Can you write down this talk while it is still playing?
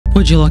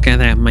Would you look at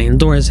that, man?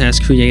 Doors has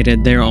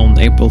created their own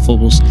April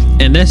Fools,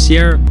 and this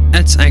year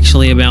it's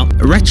actually about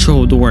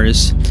retro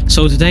doors.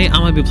 So today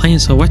I'm gonna be playing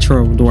some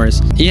retro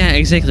doors. Yeah,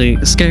 exactly.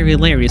 Scary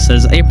Larry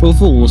says April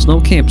Fools. No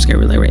camp,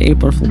 Scary Larry.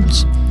 April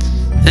Fools.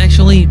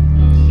 Actually,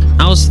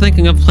 I was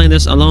thinking of playing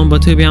this alone,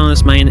 but to be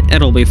honest, man,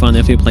 it'll be fun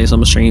if you play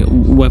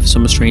with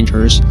some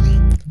strangers.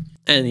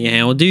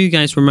 Anyhow, do you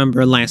guys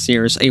remember last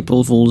year's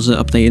April Fools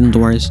update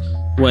indoors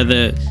with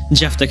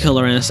Jeff the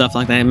Killer and stuff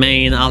like that?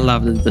 Man, I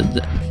loved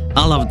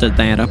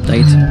that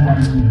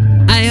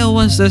update. Hey,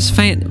 what's this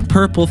faint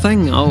purple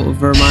thing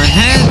over my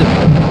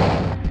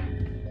head?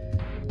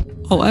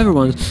 Oh,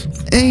 everyone's.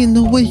 Ain't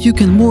no way you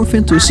can morph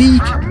into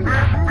Zeke.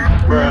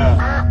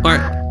 Or,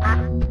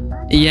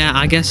 yeah,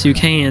 I guess you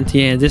can't.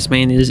 Yeah, this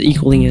man is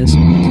equally as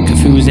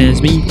confused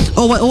as me.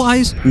 Oh, what? Oh,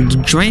 eyes.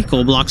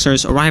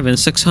 drakobloxxers arrive in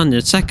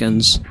 600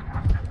 seconds.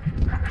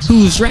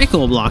 Who's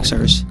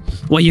drakobloxxers?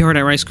 Well, you heard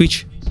that right,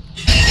 Screech?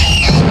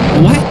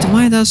 What?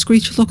 Why does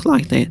Screech look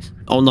like that?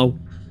 Oh no.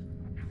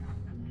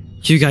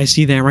 You guys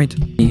see that, right?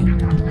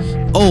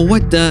 Oh,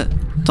 what the?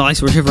 The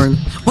lights were shivering.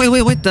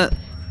 Wait, the...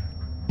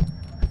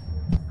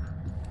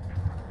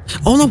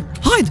 Oh no,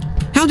 hide!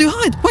 How do you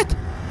hide? What?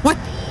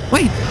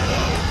 Wait.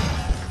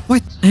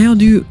 What? How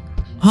do you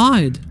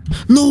hide?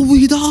 No,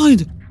 we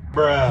died!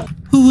 Bruh.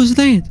 Who was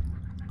that?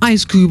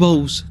 Ice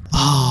Cubos.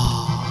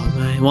 Oh,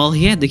 man. Well,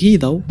 he had the key,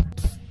 though.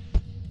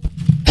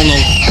 Oh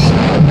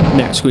no.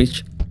 There,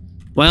 Screech.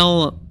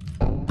 Well,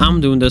 I'm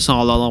doing this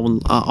all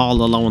alone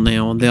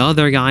now. The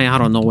other guy, I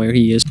don't know where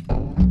he is.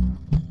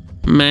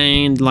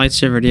 Man, the light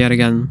shivered yet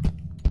again.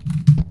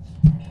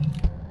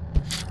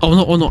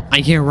 Oh no, I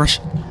hear a rush.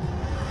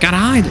 Gotta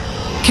hide.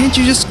 Can't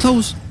you just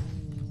close?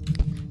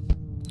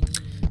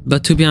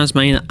 But to be honest,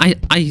 man,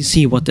 I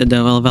see what the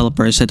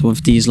developers said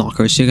with these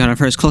lockers. You gotta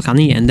first click on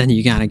E and then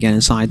you gotta get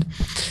inside.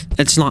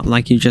 It's not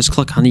like you just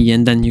click on E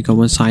and then you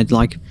go inside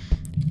like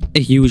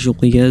it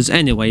usually is.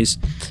 Anyways,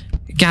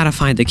 gotta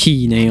find the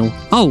key now.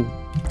 Oh,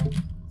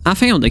 I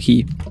found the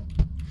key.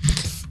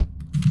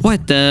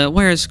 What the?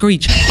 Where's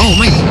Screech? Oh,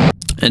 man.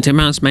 And to be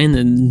honest,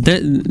 man,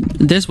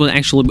 this would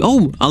actually be...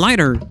 Oh, a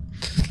lighter.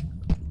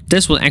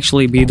 This would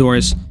actually be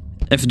Doors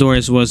if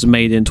Doors was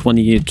made in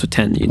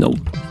 2010, you know.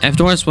 If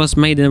Doors was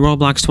made in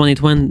Roblox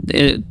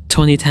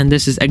 2010,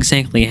 this is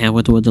exactly how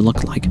it would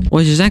look like.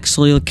 Which is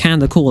actually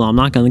kinda cool, I'm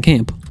not gonna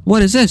camp.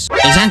 What is this?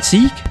 Is that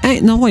Zeke?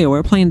 Hey, no way,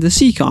 we're playing the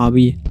Zeke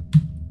obby.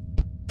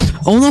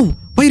 Oh no!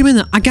 Wait a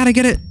minute, I gotta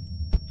get it.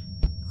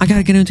 I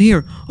gotta get into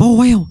here. Oh,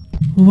 wow.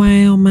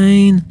 Wow,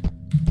 man.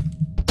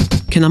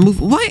 Can I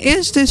move? What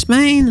is this,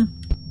 man?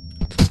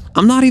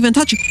 I'm not even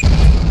touching.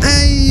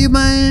 Hey,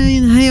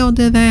 man. How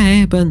did that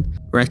happen?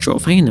 Retro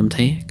Phantom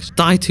tags.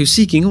 Die to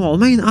seeking. Oh,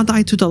 man. I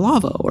died to the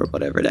lava or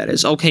whatever that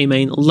is. Okay,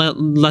 man.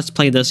 Let's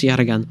play this yet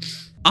again.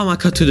 I'm gonna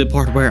cut to the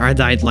part where I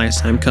died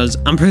last time because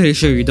I'm pretty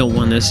sure you don't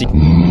want to see.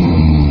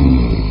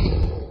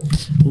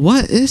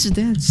 What is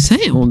that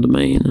sound,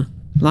 man?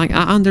 Like,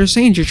 I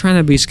understand you're trying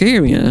to be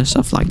scary and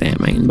stuff like that,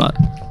 man, but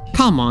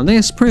come on,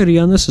 that's pretty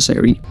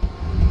unnecessary.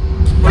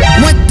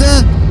 What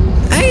the?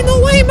 Ain't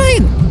no way,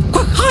 man!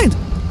 Quick, hide!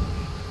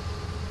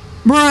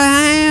 Bro,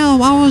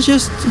 I was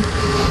just...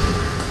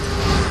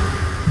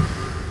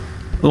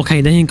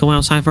 Okay, then you go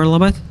outside for a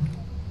little bit.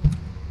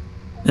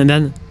 And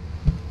then...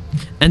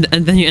 And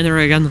then you enter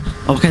again.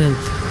 Okay, then...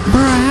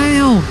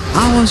 Bro,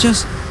 I was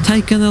just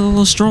taking a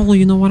little stroll,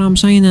 you know what I'm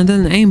saying? And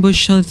then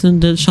ambush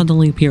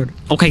suddenly appeared.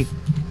 Okay.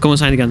 Go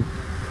inside again.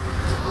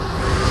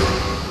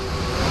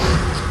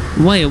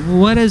 Wait,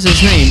 what is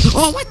his name?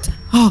 Oh, what?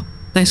 Oh,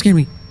 that scared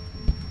me.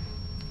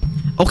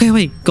 Okay,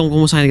 wait. Go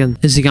inside again.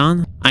 Is he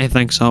gone? I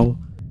think so.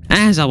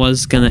 As I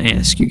was gonna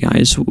ask you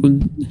guys,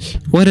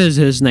 what is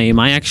his name?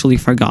 I actually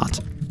forgot.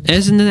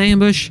 Isn't it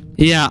ambush?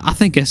 Yeah, I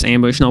think it's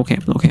ambush. No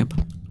camp, no camp.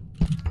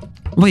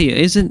 Wait,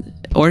 isn't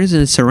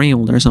it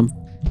surround or something?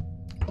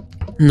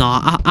 No,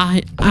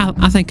 I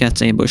think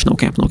that's ambush. No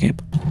camp, no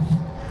camp.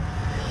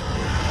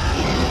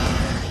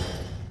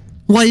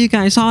 Well, you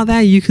guys saw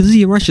that? You could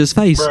see Rush's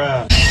face.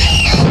 Bruh.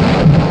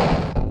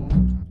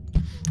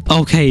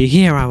 Okay,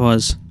 here I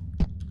was.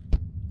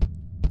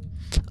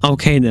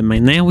 Okay then,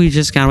 man. Now we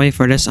just gotta wait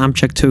for this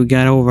object to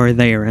get over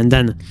there, and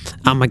then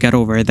I'm gonna get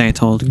over that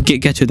hole.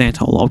 Get to that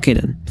hole. Okay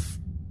then.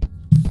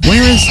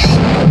 Where is...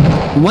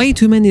 Way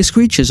too many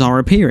screeches are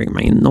appearing,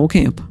 man. No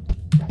camp.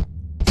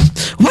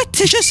 What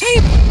did you say?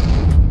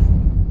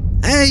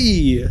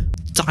 Hey!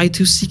 Die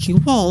to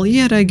seeking wall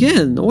yet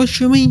again. What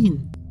you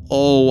mean?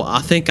 Oh,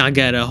 I think I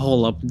got a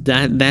hold up.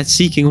 That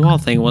seeking wall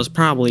thing was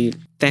probably...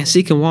 That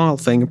seeking wall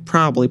thing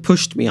probably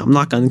pushed me. I'm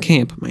not gonna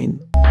camp, man.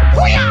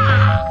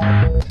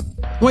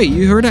 Wait,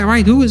 you heard that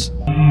right? Who is...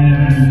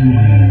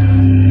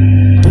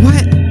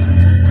 What?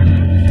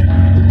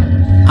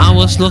 I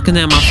was looking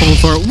at my phone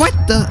for... What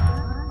the...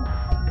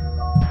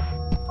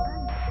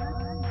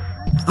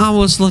 I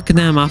was looking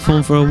at my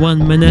phone for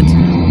 1 minute.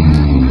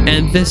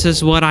 And this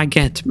is what I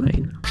get,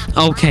 man.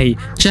 Okay,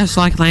 just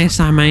like last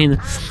time, man,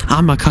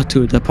 I'ma cut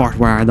to the part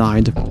where I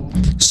died.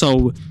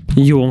 So,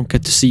 you won't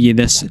get to see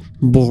this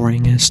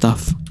boring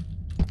stuff.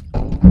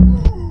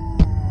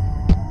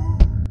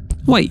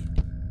 Wait.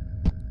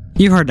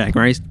 You heard that,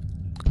 right?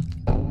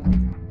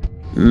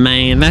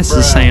 Man, that's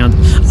the sound.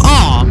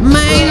 Oh,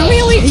 man,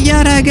 really?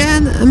 Yet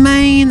again?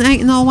 Man,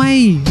 ain't no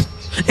way.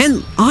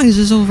 And Eyes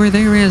is over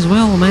there as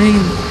well,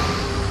 man.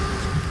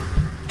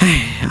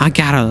 I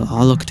gotta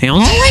look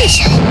down always.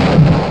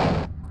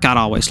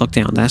 Gotta always look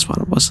down. That's what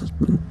I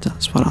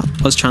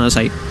was trying to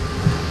say.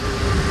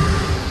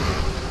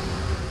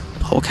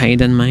 Okay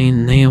then,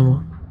 man.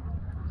 Now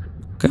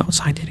go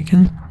outside it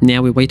again.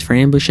 Now we wait for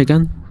ambush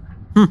again.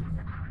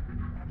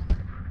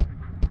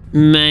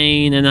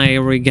 Man, and I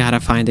already gotta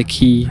find a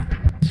key.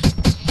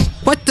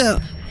 What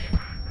the?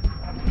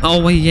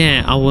 Oh wait,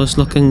 yeah, I was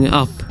looking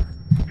up.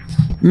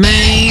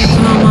 Man,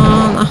 come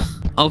on.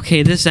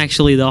 Okay, this is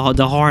actually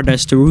the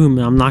hardest room.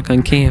 I'm not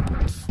gonna camp.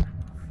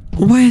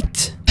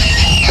 What?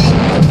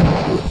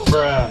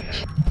 Bruh.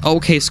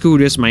 Okay, screw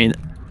this, man.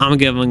 I'm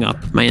giving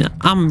up, man.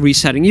 I'm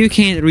resetting. You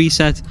can't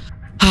reset.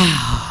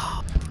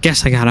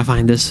 Guess I gotta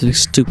find this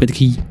stupid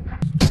key.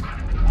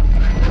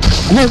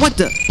 Whoa, what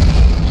the?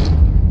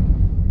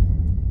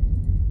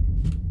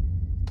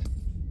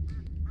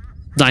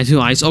 Die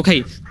to Eyes.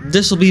 Okay,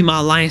 this will be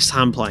my last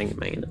time playing,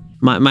 man.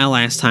 My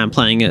last time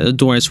playing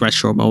Doors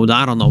Retro mode.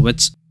 I don't know.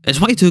 It's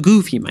way too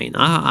goofy, man.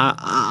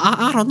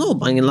 I don't know,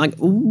 man. Like,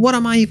 what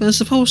am I even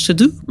supposed to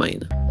do,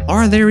 man?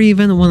 Are there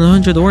even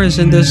 100 doors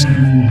in this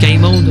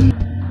game mode?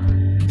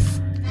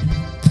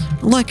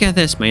 Look at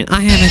this, man.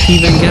 I haven't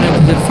even got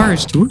into the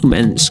first room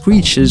and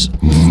Screech is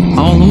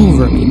all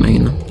over me,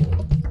 man.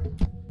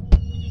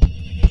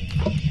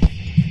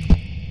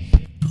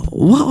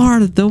 What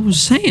are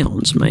those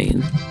sounds,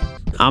 man?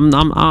 I'm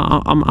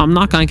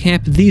not gonna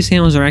cap. These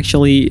sounds are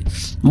actually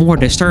more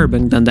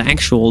disturbing than the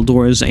actual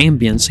Doors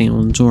ambient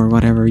sounds or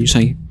whatever you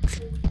say.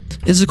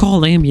 Is it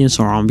called ambience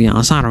or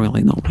ambiance? I don't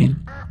really know,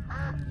 man.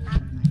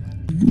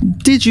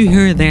 Did you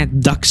hear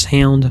that duck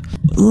sound?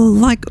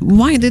 Like,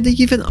 why did they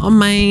even... Oh,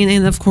 man,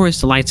 and of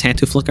course the lights had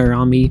to flicker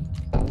on me.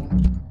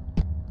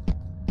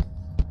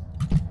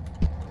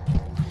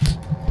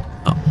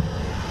 Oh.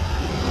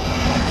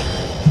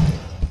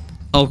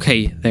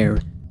 Okay, there.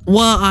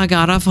 Well, I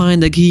gotta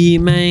find the key,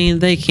 man.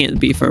 They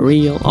can't be for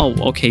real. Oh,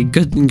 okay,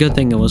 good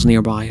thing it was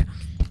nearby.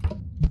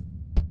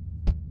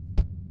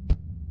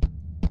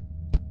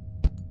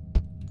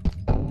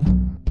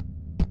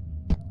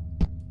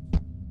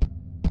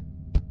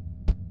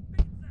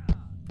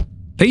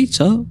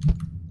 Pizza.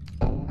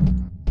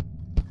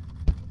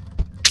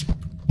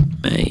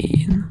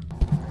 Man.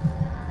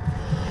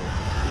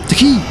 The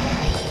key.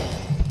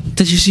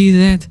 Did you see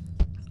that?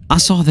 I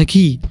saw the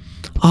key.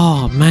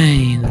 Oh,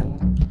 man.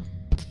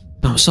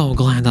 I'm so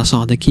glad I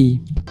saw the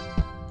key.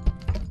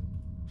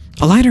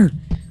 A lighter.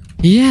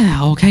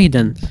 Yeah, okay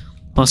then.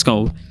 Let's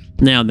go.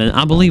 Now then,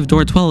 I believe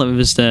door 12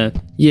 is the...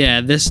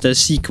 Yeah, this is the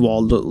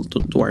sequel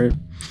door.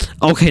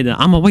 Okay then,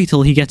 I'm gonna wait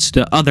till he gets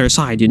to the other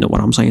side, you know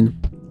what I'm saying.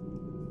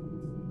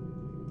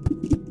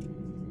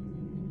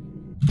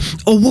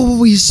 Oh,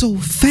 whoa, he's so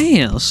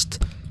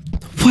fast!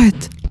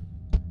 What?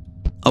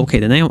 Okay,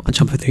 then now I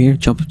jump to here,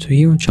 jump to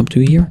here, jump to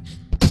here,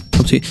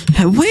 jump to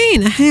here.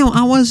 Wait, how?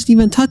 I wasn't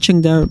even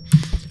touching the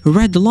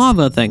red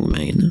lava thing,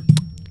 man.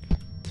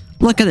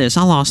 Look at this,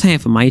 I lost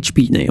half of my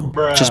HP now,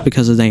 bruh, just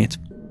because of that.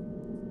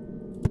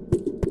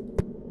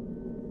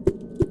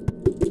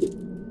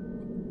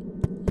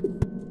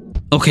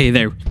 Okay,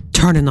 there,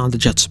 turning on the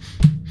jets.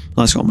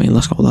 Let's go, man,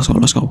 let's go, let's go,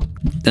 let's go.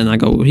 Then I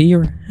go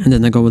here, and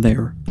then I go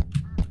there.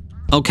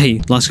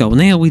 Okay, let's go.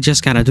 Now we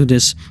just gotta do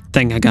this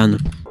thing again.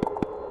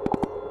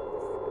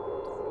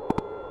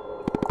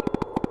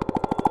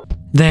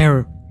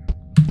 There.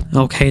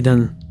 Okay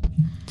then.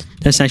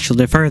 That's actually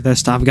the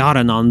furthest I've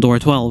gotten on door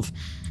 12.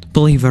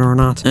 Believe it or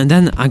not. And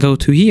then I go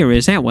to here.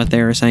 Is that what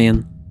they're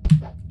saying?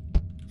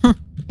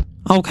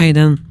 Okay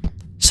then.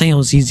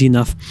 Sounds easy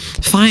enough.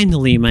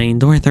 Finally, man.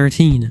 Door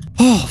 13.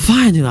 Oh,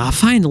 finally. I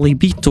finally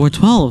beat door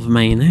 12,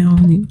 man.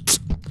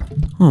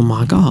 Oh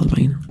my god,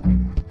 man.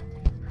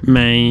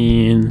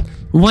 Man.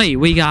 Wait,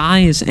 we got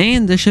eyes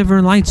and the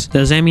shivering lights.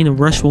 Does that mean a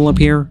rush will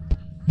appear?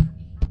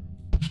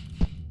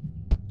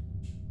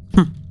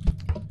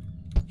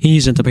 He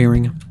isn't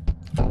appearing.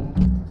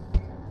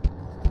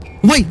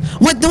 Wait,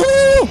 what? No,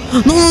 no,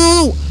 no, no,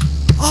 no.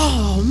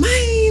 Oh,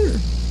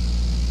 man.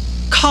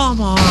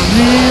 Come on,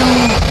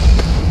 man.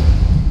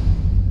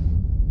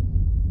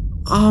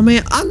 Oh,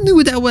 man. I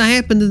knew that would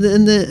happen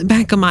in the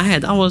back of my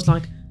head. I was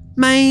like,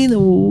 man,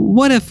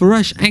 what if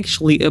Rush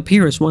actually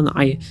appears when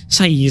I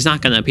say he's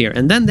not gonna appear?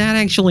 And then that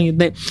actually,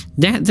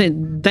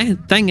 that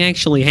thing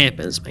actually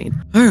happens,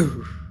 man.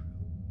 Oh.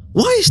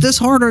 Why is this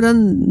harder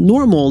than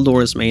normal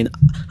doors, man?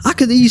 I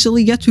could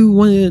easily get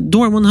to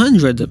door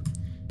 100.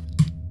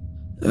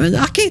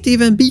 I can't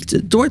even beat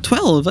door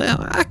 12.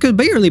 I could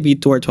barely beat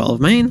door 12,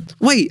 man.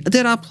 Wait,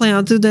 did I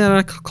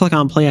click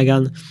on play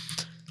again?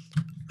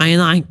 I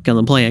ain't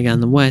gonna play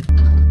again. What?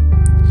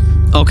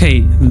 Okay,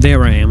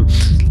 there I am.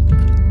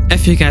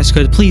 If you guys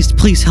could, please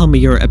tell me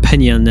your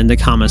opinion in the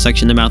comment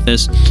section about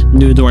this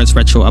new Doors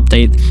Retro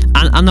update.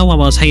 I know I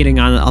was hating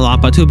on it a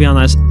lot, but to be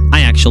honest, I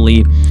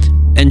actually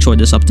enjoyed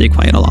this update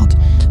quite a lot.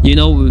 You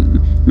know,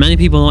 many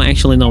people don't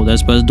actually know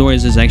this, but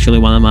Doors is actually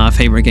one of my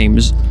favorite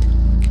games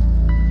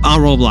on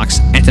Roblox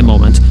at the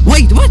moment.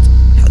 Wait, what?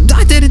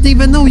 I didn't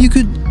even know you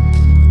could...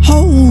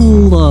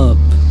 Hold up.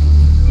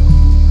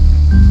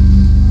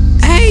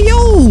 Hey,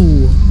 yo!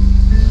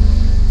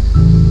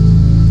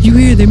 You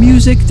hear the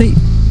music?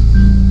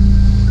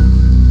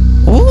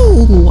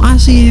 Oh, I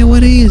see how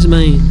it is,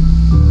 man.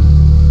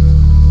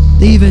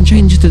 They even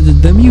changed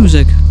the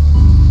music.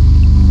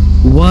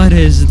 What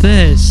is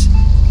this?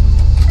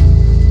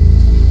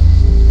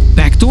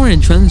 Backdoor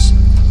entrance?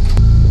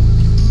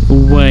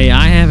 Wait,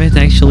 I haven't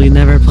actually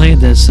never played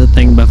this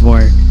thing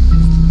before.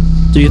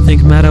 Do you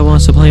think Meta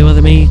wants to play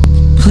with me?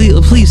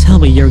 Please tell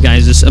me your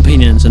guys'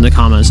 opinions in the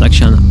comment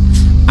section.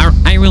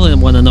 I really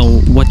want to know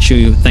what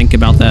you think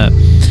about the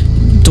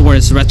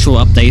Doors retro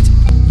update.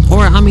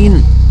 Or, I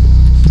mean,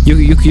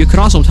 you could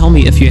also tell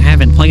me if you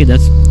haven't played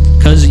it,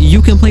 because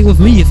you can play with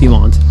me if you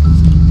want.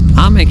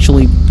 I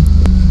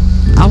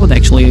would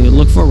actually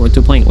look forward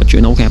to playing with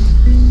you, no cap.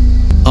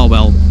 Oh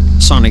well,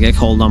 Sonic got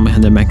cold, I'm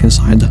heading back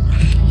inside.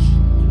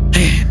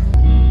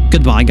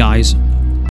 Goodbye, guys.